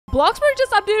Bloxburg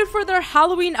just updated for their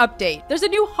Halloween update. There's a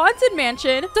new haunted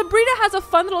mansion. Sabrina has a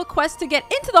fun little quest to get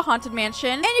into the haunted mansion,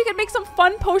 and you can make some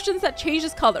fun potions that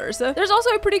changes colors. There's also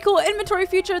a pretty cool inventory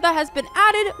feature that has been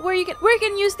added where you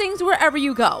can use things wherever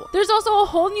you go. There's also a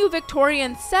whole new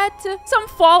Victorian set, some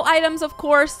fall items, of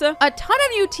course, a ton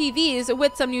of new TVs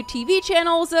with some new TV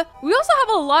channels. We also have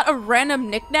a lot of random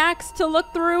knickknacks to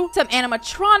look through, some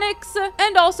animatronics,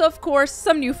 and also, of course,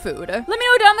 some new food. Let me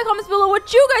know down in the comments below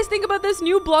what you guys think about this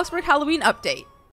new Bloxburg Halloween update.